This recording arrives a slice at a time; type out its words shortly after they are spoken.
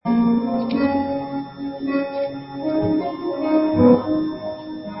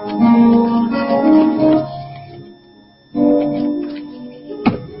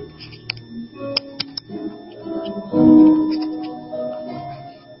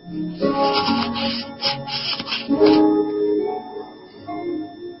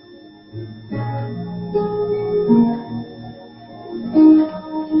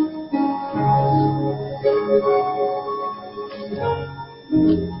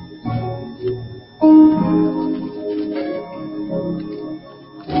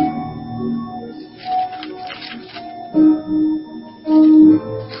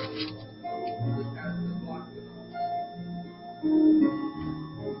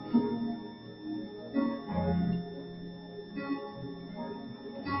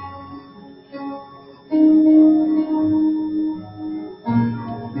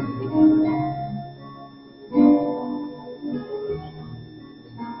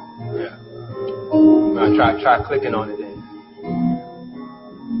Try clicking on it then.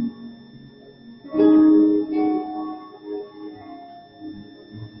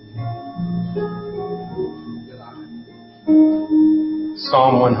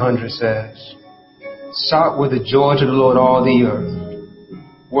 Psalm 100 says, shout with the joy to the Lord, all the earth.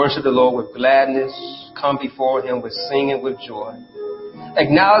 Worship the Lord with gladness. Come before him with singing, with joy.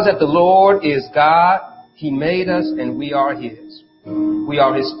 Acknowledge that the Lord is God. He made us and we are his. We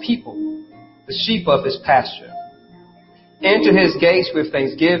are his people, the sheep of his pasture. Enter his gates with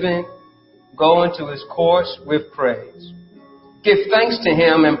thanksgiving. Go into his courts with praise. Give thanks to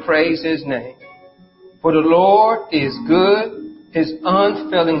him and praise his name. For the Lord is good. His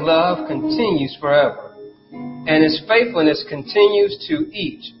unfailing love continues forever, and his faithfulness continues to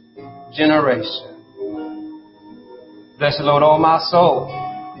each generation. Bless the Lord, all my soul,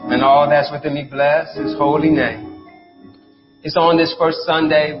 and all that's within me, bless his holy name. It's on this first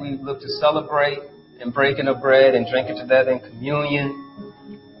Sunday we look to celebrate and breaking of bread and drinking together in communion.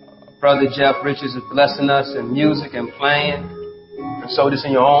 Brother Jeff Richards is blessing us in music and playing. And so this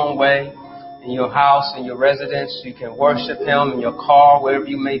in your own way. In your house, in your residence, you can worship him in your car, wherever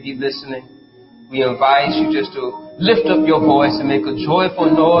you may be listening. We invite you just to lift up your voice and make a joyful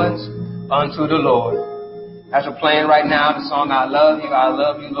noise unto the Lord. As we're playing right now, the song, I love you,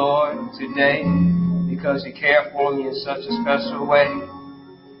 Lord, today, because you care for me in such a special way.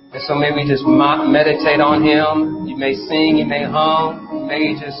 And so maybe just meditate on him. You may sing, you may hum, you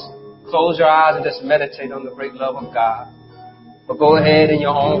may just close your eyes and just meditate on the great love of God. But go ahead in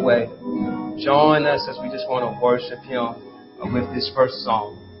your own way. Join us as we just want to worship him with this first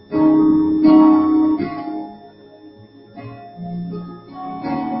song.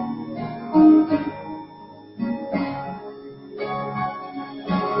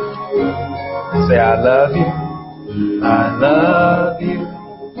 Say, I love you. I love you.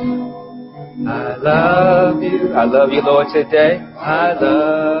 I love you. I love you, Lord, today. I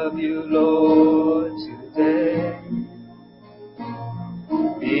love you, Lord, today.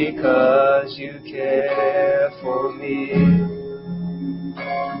 Because you care for me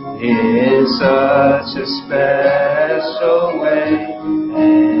in such a special way.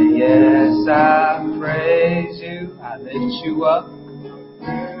 And yes, I praise you, I lift you up,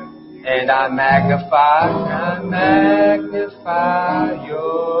 and I magnify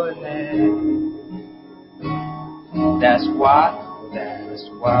your name. That's why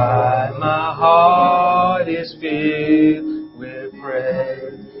my heart is filled with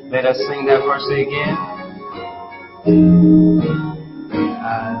praise. Let us sing that verse again.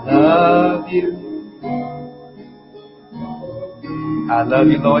 I love you. I love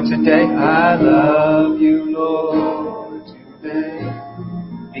you, Lord, today. I love you, Lord, today.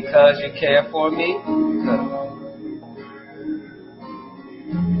 Because you care for me.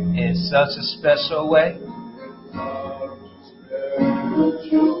 In such a special way.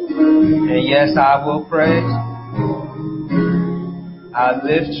 And yes, I will praise. I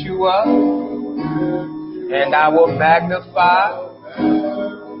lift you up, and I will magnify.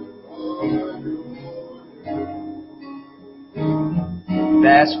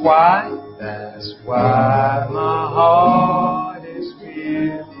 That's why my heart is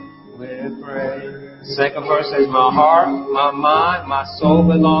filled with praise. Second verse says, my heart, my mind, my soul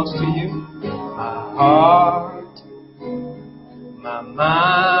belongs to you. My heart, my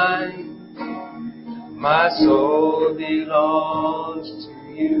mind, my soul belongs to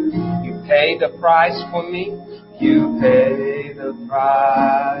you. You paid the price for me. You paid the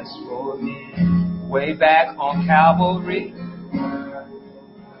price for me. Way back on Calvary.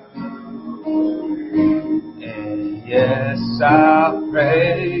 And yes, I'll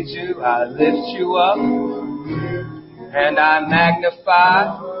praise you. I lift you up. And I magnify.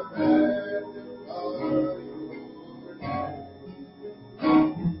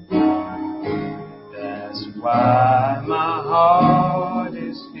 That's why my heart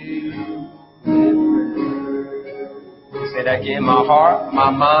is filled with praise. Say that again. My heart, my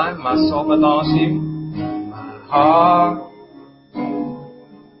mind, my soul belongs to you. My heart,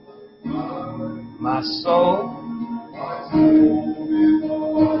 my soul.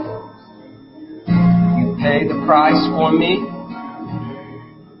 You paid the price for me.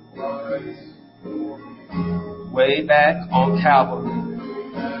 Way back on Calvary.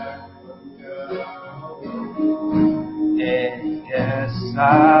 And yes,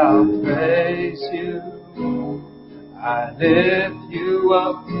 I'll praise you. I lift you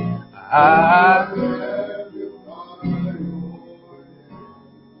up.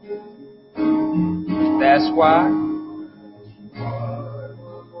 That's why.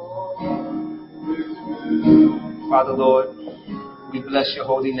 Father, Lord, We bless your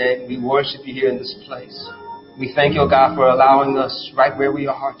holy name. We worship you here in this place. We thank you, God, for allowing us right where we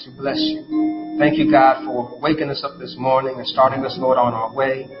are to bless you. Thank you, God, for waking us up this morning and starting us, Lord, on our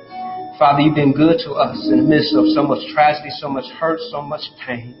way. Father, you've been good to us in the midst of so much tragedy, so much hurt, so much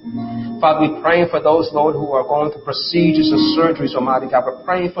pain. Father, we're praying for those, Lord, who are going through procedures and surgeries, Almighty God. We're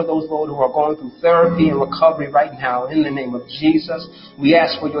praying for those, Lord, who are going through therapy and recovery right now. In the name of Jesus, we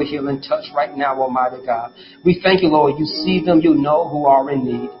ask for your healing touch right now, Almighty God. We thank you, Lord. You see them, you know who are in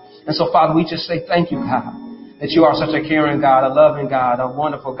need. And so, Father, we just say thank you, God, that you are such a caring God, a loving God, a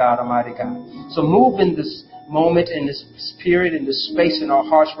wonderful God, Almighty God. So move in this moment, in this period, in this space in our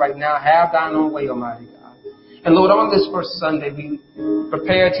hearts right now. Have thine own way, Almighty God. And Lord, on this first Sunday, we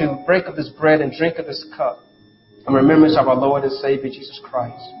prepare to break of this bread and drink of this cup in remembrance of our Lord and Savior, Jesus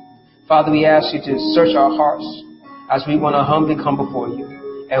Christ. Father, we ask you to search our hearts as we want to humbly come before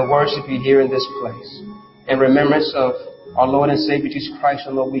you and worship you here in this place. In remembrance of our Lord and Savior, Jesus Christ,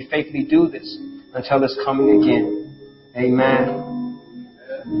 and Lord, we faithfully do this until His coming again. Amen.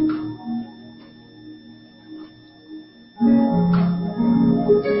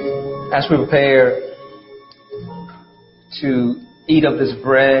 As we prepare to eat of this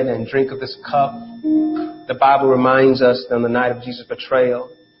bread and drink of this cup, the Bible reminds us that on the night of Jesus' betrayal,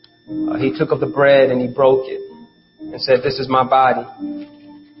 He took of the bread and He broke it and said, "This is my body,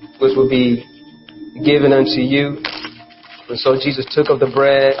 which will be given unto you." And so Jesus took of the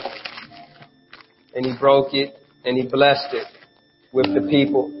bread and He broke it and He blessed it with the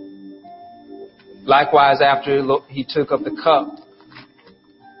people. Likewise, after He took of the cup,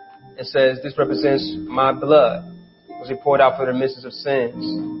 it says, "This represents my blood, which He poured out for the remission of sins."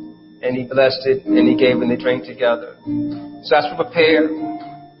 And He blessed it and He gave and they drank together. So as we prepare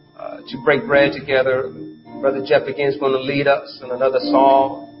to break bread together, Brother Jeff again is going to lead us in another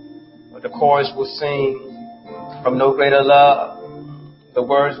song. The chorus will sing, "From No Greater Love." The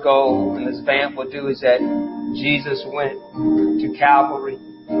words go, and this vamp will do, is that Jesus went to Calvary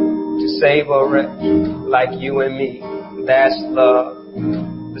to save a wretch like you and me. That's love.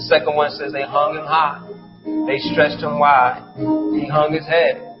 The second one says they hung Him high. They stretched Him wide. He hung His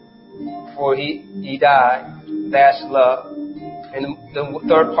head before he died. That's love. And the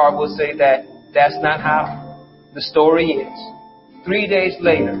third part will say that that's not how the story ends. 3 days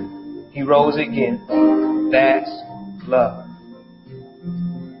later, He rose again. That's love.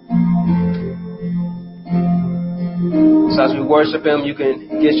 So as we worship Him, you can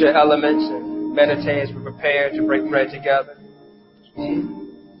get your elements and meditate as we prepare to break bread together.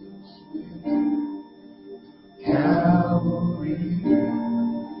 Calvary,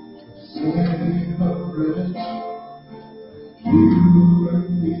 to save a wretch, you and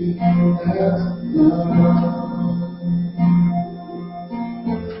me, that's love.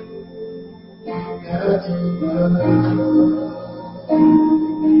 That's love.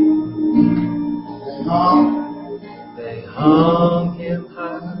 They hung Him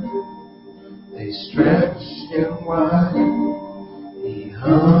high, they stretched Him wide, He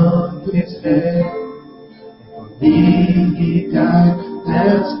hung His head. He died,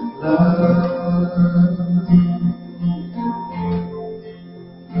 that's love.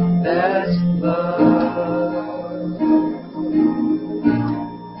 That's love.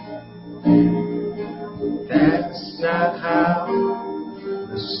 That's not how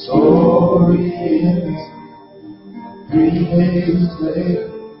the story ends. 3 days later,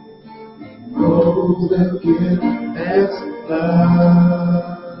 He rose again, that's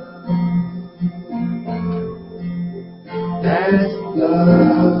love. That's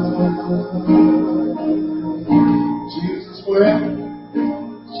love.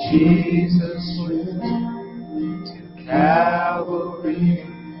 Jesus went to Calvary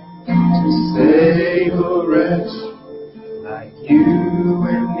to save a wretch like you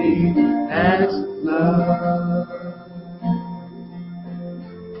and me. That's love.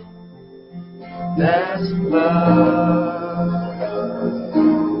 That's love.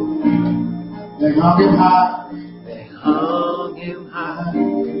 They hung Him high. Hung Him high,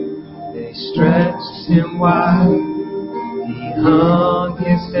 they stretched Him wide, He hung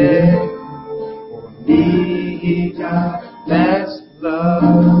His head, for me He died, that's love.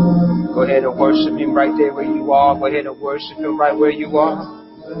 Go ahead and worship Him right there where you are. Go ahead and worship Him right where you are.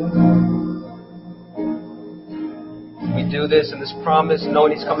 We do this in this promise,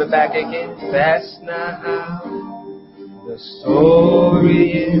 knowing He's coming back again. That's not how the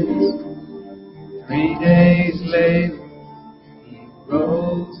story is. 3 days later, He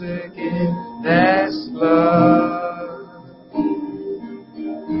rose again. That's love.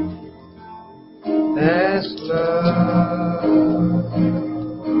 That's love.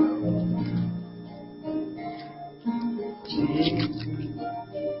 Jesus.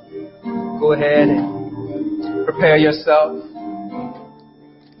 go ahead and prepare yourself.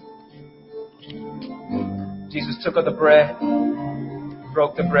 Jesus took of the bread,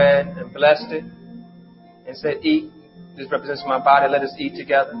 broke the bread, and blessed it, and said, "Eat. This represents my body. Let us eat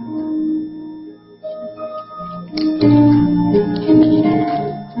together."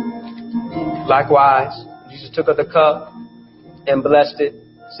 Likewise, Jesus took of the cup and blessed it,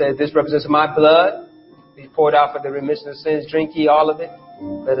 said, "This represents my blood. Be poured out for the remission of sins. Drink ye all of it.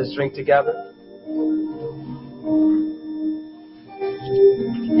 Let us drink together."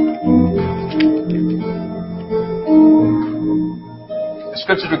 The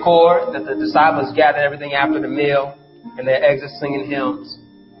scriptures record that the disciples gathered everything after the meal and their exit singing hymns.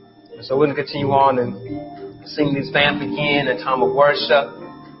 And so we're going to continue on and sing these family again, a time of worship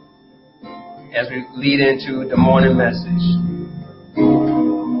as we lead into the morning message.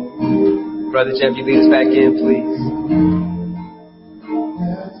 Brother Jeff, you lead us back in, please.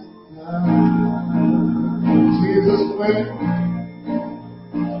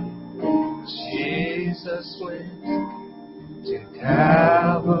 Jesus went to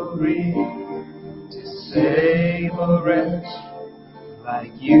Calvary to save a wretch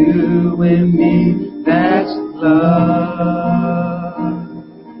like you and me. That's love.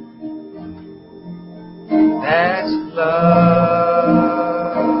 That's love.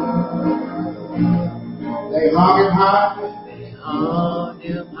 They hung him high. They hung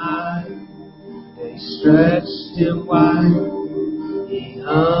him high. They stretched him wide. He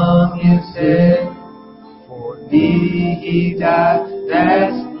hung his head. For me he died.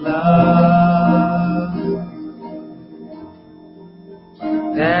 That's love.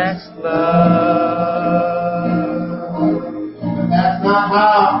 That's love. That's not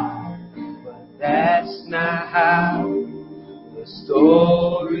how. But that's not how the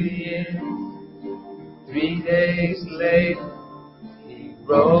story ends. 3 days later, he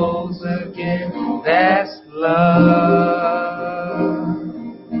rose again. That's love.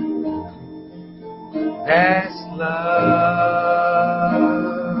 That's love.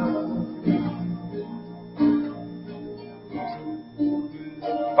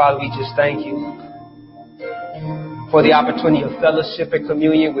 Father, we just thank you for the opportunity of fellowship and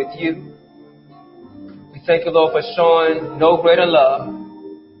communion with you. We thank you, Lord, for showing no greater love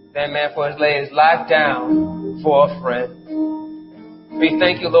than man for his laying his life down for a friend. We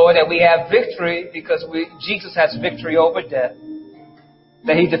thank you, Lord, that we have victory because Jesus has victory over death.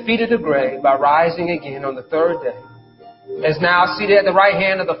 That he defeated the grave by rising again on the third day. Is now seated at the right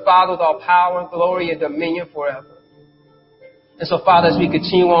hand of the Father with all power, glory, and dominion forever. And so, Father, as we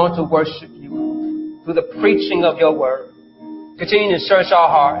continue on to worship you through the preaching of your word, continue to search our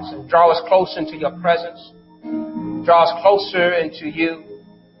hearts and draw us closer into your presence. Draw us closer into you,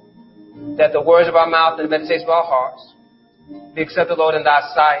 that the words of our mouth and the meditations of our hearts be accepted, Lord, in thy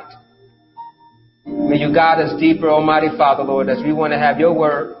sight. May you guide us deeper, Almighty Father, Lord, as we want to have your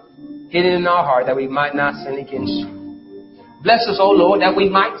word hidden in our heart that we might not sin against you. Bless us, O Lord, that we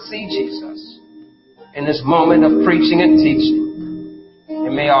might see Jesus in this moment of preaching and teaching.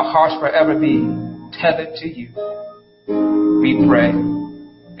 And may our hearts forever be tethered to you. We pray.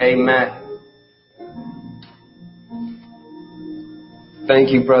 Amen. Thank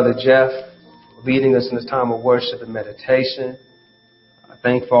you, Brother Jeff, for leading us in this time of worship and meditation. I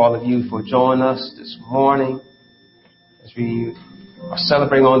thank for all of you for joining us this morning as we are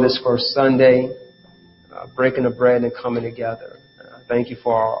celebrating on this first Sunday, breaking the bread and coming together. Thank you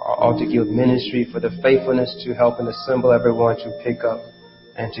for our Altar Guild ministry, for the faithfulness to help and assemble everyone to pick up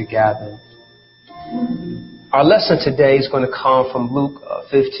and to gather. Our lesson today is going to come from Luke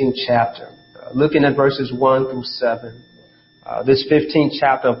 15th chapter, looking at verses 1 through 7. This 15th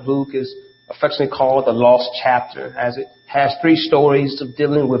chapter of Luke is affectionately called the lost chapter, as it has 3 stories of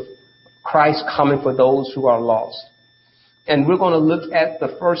dealing with Christ coming for those who are lost. And we're going to look at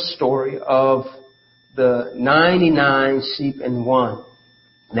the first story of the 99 sheep and one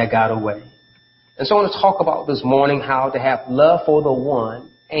that got away. And so I want to talk about this morning how to have love for the one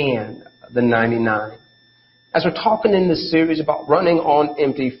and the 99. As we're talking in this series about running on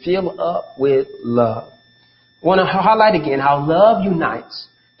empty, fill up with love. I want to highlight again how love unites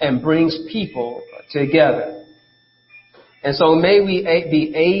and brings people together. And so may we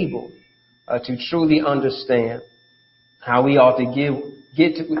be able to truly understand how we ought to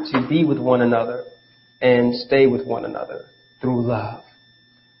get to be with one another and stay with one another through love.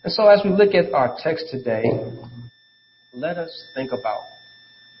 And so as we look at our text today, let us think about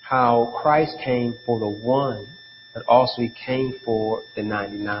how Christ came for the one, but also he came for the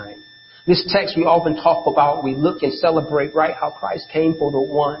 99. This text we often talk about, we look and celebrate, right, how Christ came for the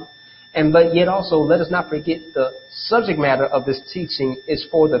one. But yet also, let us not forget the subject matter of this teaching is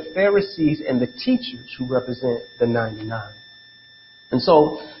for the Pharisees and the teachers who represent the 99. And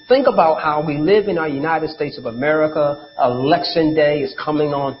so think about how we live in our United States of America. Election day is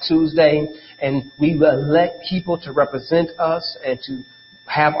coming on Tuesday, and we elect people to represent us and to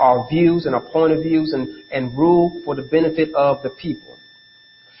have our views and our point of views and rule for the benefit of the people.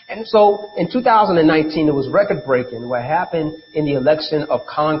 And so in 2019, it was record-breaking what happened in the election of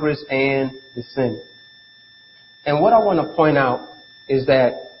Congress and the Senate. And what I want to point out is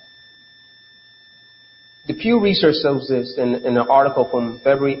that the Pew Research shows this in an article from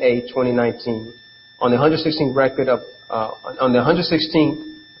February 8, 2019, on the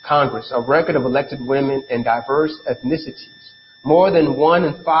 116th Congress, a record of elected women and diverse ethnicities. More than 1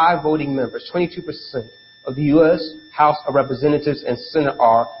 in 5 voting members, 22% of the U.S. House of Representatives and Senate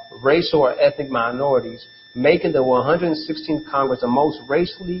are racial or ethnic minorities, making the 116th Congress the most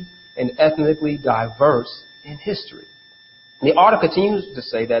racially and ethnically diverse in history. The article continues to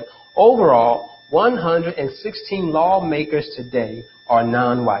say that overall, 116 lawmakers today are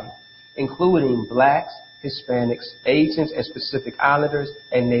non-white, including blacks, Hispanics, Asians, and Pacific Islanders,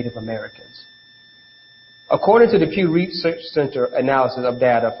 and Native Americans. According to the Pew Research Center analysis of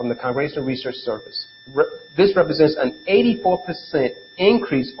data from the Congressional Research Service, this represents an 84%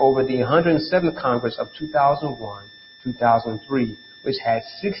 increase over the 107th Congress of 2001-2003, which had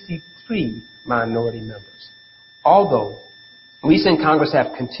 63 minority members. Although recent Congress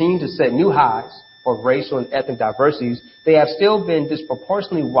have continued to set new highs for racial and ethnic diversities, they have still been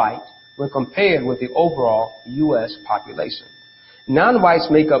disproportionately white when compared with the overall U.S. population. Non-whites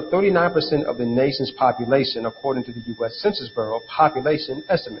make up 39% of the nation's population, according to the U.S. Census Bureau population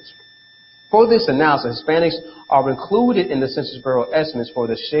estimates. For this analysis, Hispanics are included in the Census Bureau estimates for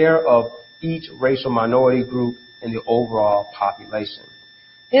the share of each racial minority group in the overall population.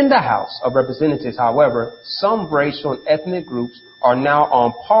 In the House of Representatives, however, some racial and ethnic groups are now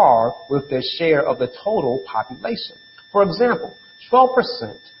on par with their share of the total population. For example,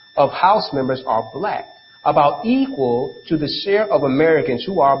 12% of House members are black, about equal to the share of Americans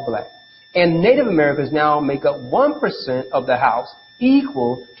who are black. And Native Americans now make up 1% of the House,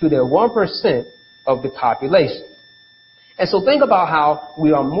 equal to their 1% of the population. And so think about how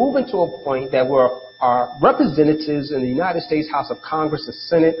we are moving to a point that where our representatives in the United States House of Congress and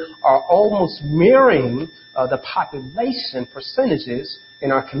Senate are almost mirroring the population percentages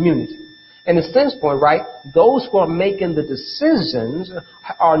in our community. In a sense point, right, those who are making the decisions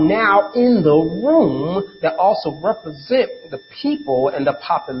are now in the room that also represent the people and the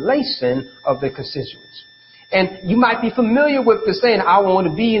population of the constituents. And you might be familiar with the saying, I want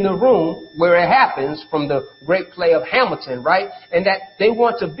to be in the room where it happens, from the great play of Hamilton, right? And that they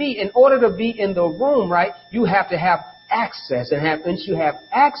want to be, in order to be in the room, right, you have to have access. And once you have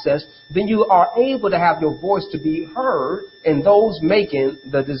access, then you are able to have your voice to be heard in those making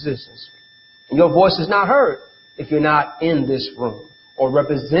the decisions. And your voice is not heard if you're not in this room or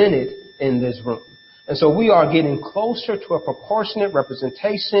represented in this room. And so we are getting closer to a proportionate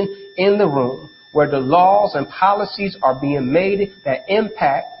representation in the room, where the laws and policies are being made that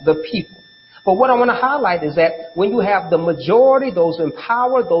impact the people. But what I want to highlight is that when you have the majority, those in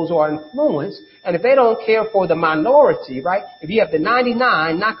power, those who are influenced, and if they don't care for the minority, right? If you have the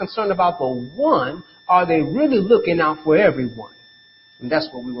 99 not concerned about the one, are they really looking out for everyone? And that's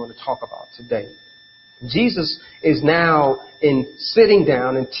what we want to talk about today. Jesus is now in sitting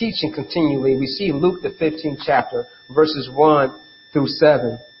down and teaching continually. We see Luke, the 15th chapter, verses 1 through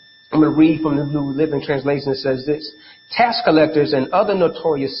 7. I'm going to read from the New Living Translation. It says this: tax collectors and other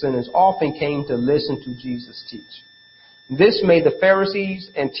notorious sinners often came to listen to Jesus teach. This made the Pharisees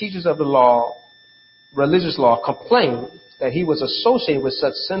and teachers of the law, religious law, complain that he was associated with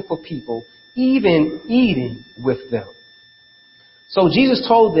such sinful people, even eating with them. So Jesus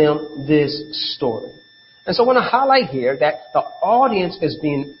told them this story. And so I want to highlight here that the audience is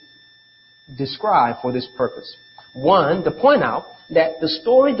being described for this purpose. One, to point out that the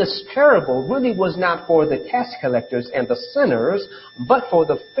story, this parable, really was not for the tax collectors and the sinners, but for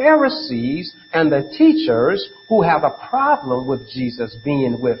the Pharisees and the teachers who have a problem with Jesus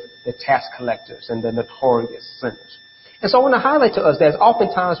being with the tax collectors and the notorious sinners. And so I want to highlight to us that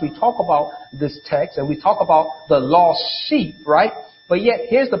oftentimes we talk about this text and we talk about the lost sheep, right? But yet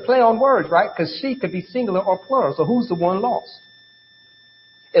here's the play on words, right? Because sheep could be singular or plural. So who's the one lost?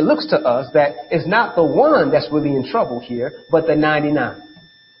 It looks to us that it's not the one that's really in trouble here, but the 99.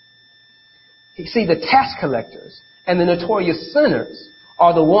 You see, the tax collectors and the notorious sinners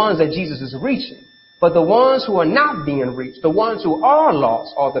are the ones that Jesus is reaching. But the ones who are not being reached, the ones who are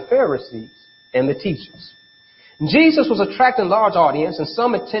lost, are the Pharisees and the teachers. Jesus was attracting a large audience and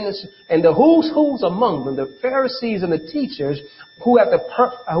some attendance, and the who's among them, the Pharisees and the teachers who have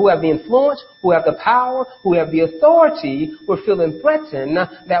the influence, who have the power, who have the authority, were feeling threatened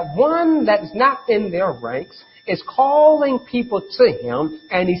that one that is not in their ranks is calling people to him,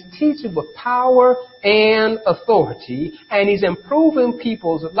 and he's teaching with power and authority, and he's improving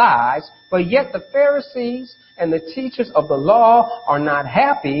people's lives. But yet the Pharisees and the teachers of the law are not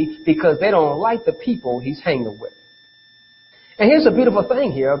happy because they don't like the people he's hanging with. And here's a beautiful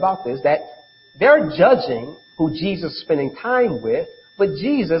thing here about this, that they're judging who Jesus is spending time with, but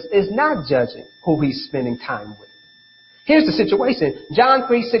Jesus is not judging who he's spending time with. Here's the situation. John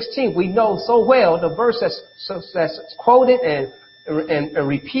 3:16, we know so well, the verse that's quoted and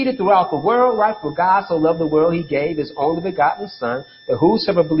repeated throughout the world, right? For God so loved the world, he gave his only begotten Son, that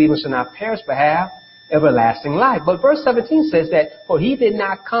whosoever believes shall not perish but have everlasting life. But verse 17 says that, for he did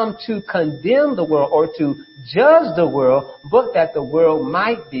not come to condemn the world or to judge the world, but that the world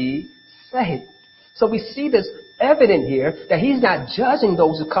might be saved. So we see this evident here that he's not judging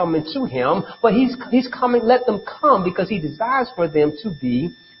those who come into him, but he's coming, let them come because he desires for them to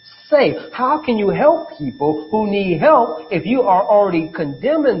be saved. How can you help people who need help if you are already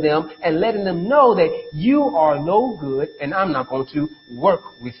condemning them and letting them know that you are no good and I'm not going to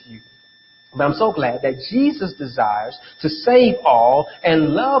work with you? But I'm so glad that Jesus desires to save all and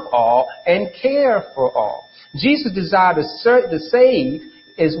love all and care for all. Jesus' desire to save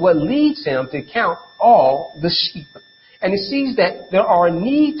is what leads him to count all the sheep. And he sees that there are a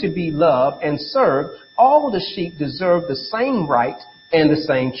need to be loved and served. All the sheep deserve the same right and the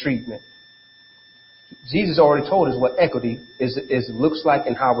same treatment. Jesus already told us what equity looks like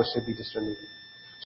and how it should be distributed.